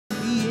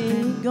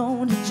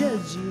gonna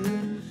judge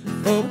you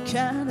for what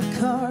kind of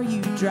car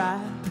you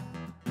drive.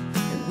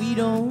 And we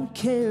don't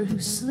care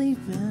who's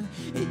sleeping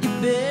in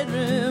your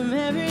bedroom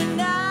every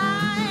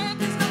night.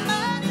 'Cause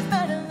nobody's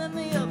better than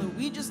the other.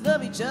 We just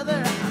love each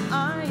other.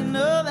 I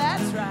know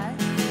that's right.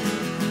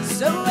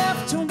 So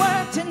after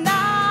work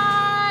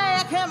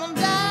tonight, come on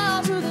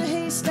down to the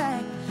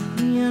haystack.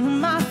 Me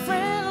and my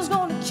friends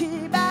gonna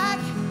kick back.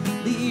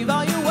 Leave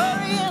all your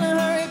worry in a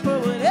hurry.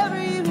 Put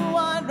whatever you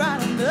want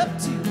right on up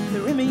to the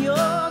rim of your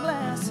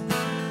glass.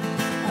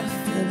 I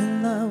fell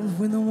in love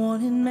with a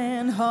wanted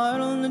man,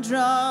 heart on the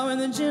draw, with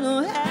a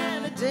gentle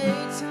hand, a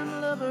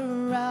daytime lover,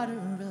 rider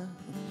of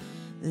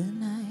the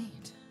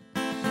night.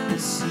 The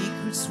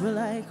secrets were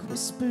like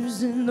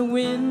whispers in the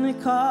wind. They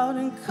called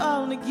and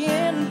called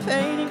again,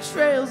 painting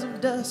trails of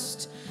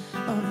dust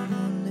on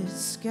moonlit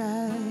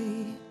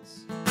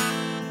skies.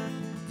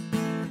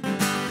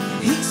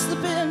 He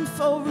slipping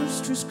for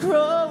roosters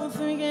crow,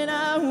 thinking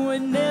I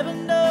would never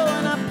know,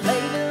 and I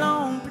played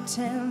along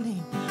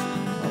pretending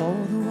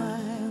all the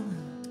while.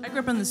 I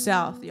grew up in the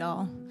South,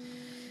 y'all.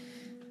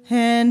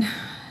 And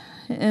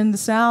in the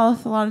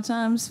South, a lot of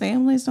times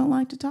families don't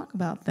like to talk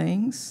about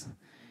things.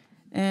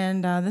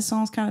 And this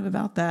song's kind of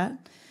about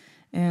that.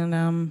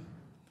 And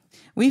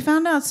we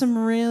found out some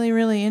really,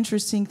 really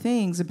interesting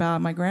things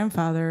about my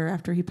grandfather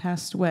after he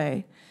passed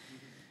away.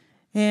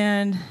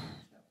 And,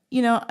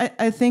 you know,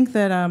 I think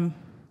that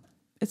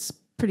it's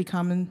pretty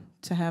common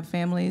to have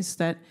families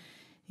that,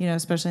 you know,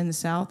 especially in the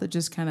South, that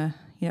just kind of,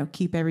 you know,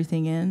 keep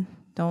everything in.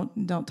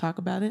 Don't talk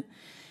about it.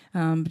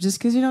 But just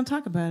because you don't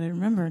talk about it,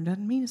 remember, it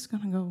doesn't mean it's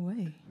going to go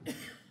away.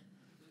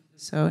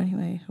 So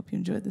anyway, hope you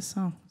enjoyed this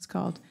song. It's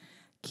called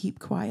Keep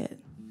Quiet.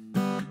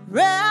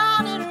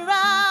 Round and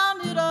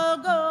round it all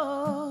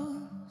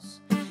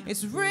goes.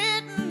 It's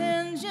written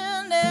in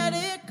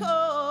genetic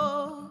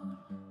code.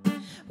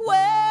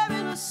 Where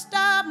it'll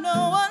stop,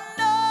 no one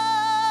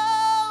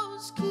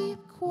knows.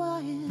 Keep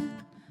quiet,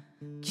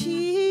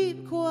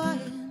 keep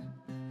quiet.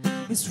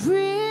 It's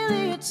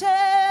really a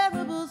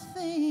terrible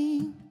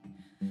thing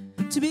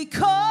to be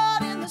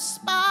caught in the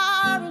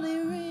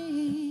spiraling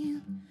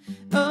ring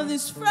of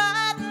this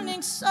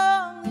frightening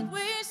song that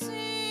we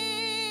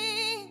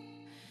sing.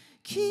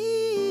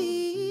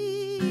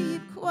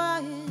 Keep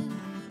quiet.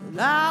 Well,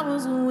 I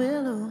was a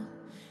willow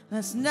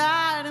last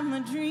night in my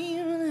dream,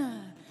 and I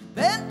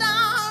bent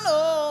down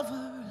over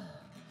a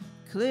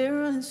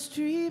clearing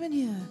stream, and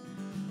you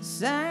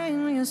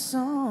sang me a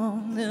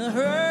song that I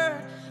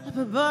heard up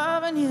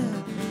above, and you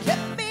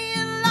kept me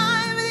in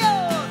line with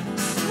your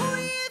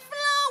sweet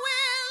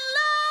flowing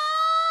love.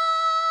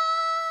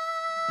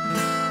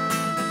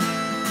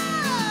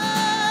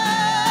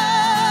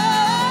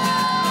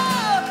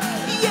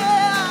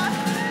 Yeah,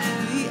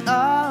 we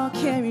all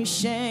carry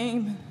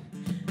shame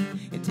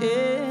in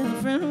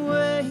different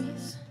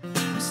ways.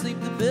 We sleep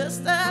the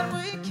best that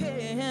we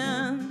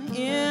can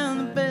in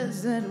the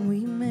beds that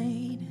we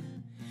made.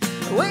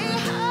 We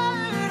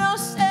hurt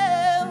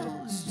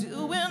ourselves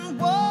doing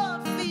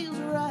what feels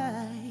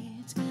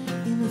right,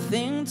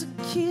 anything to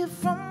keep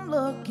from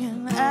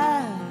looking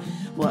at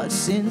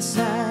what's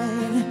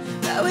inside.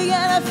 But we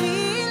gotta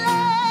feel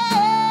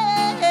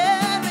it,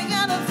 we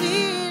gotta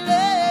feel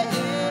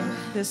it.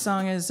 This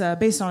song is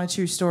based on a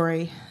true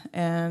story,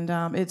 and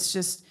it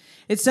says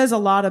a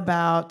lot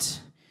about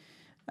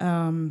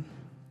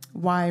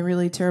why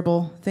really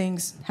terrible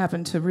things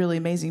happen to really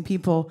amazing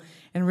people,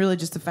 and really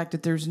just the fact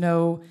that there's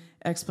no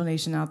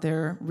explanation out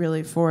there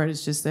really for it.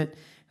 It's just that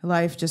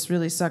life just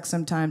really sucks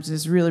sometimes.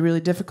 It's really, really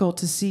difficult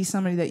to see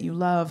somebody that you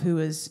love who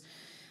is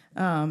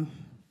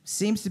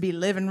seems to be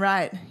living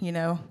right, you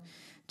know,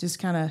 just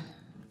kind of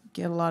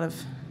get a lot of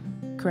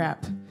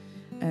crap.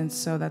 And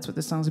so that's what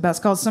this song's about. It's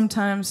called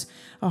Sometimes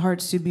a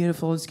Heart's Too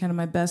Beautiful. It's kind of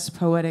my best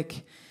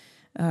poetic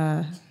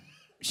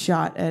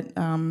shot at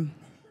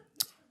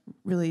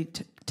really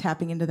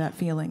tapping into that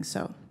feeling.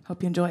 So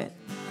hope you enjoy it.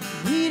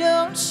 We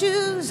don't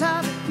choose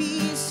how the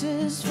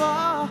pieces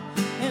fall,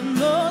 and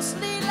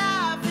mostly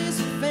life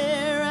isn't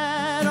fair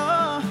at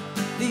all.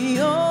 The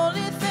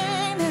only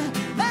thing that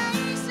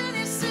makes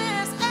any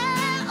sense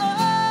at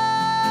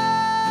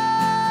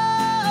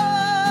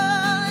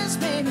all is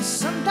maybe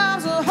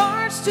sometimes a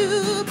heart's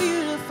too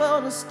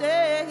beautiful to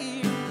stay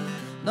here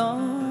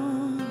long.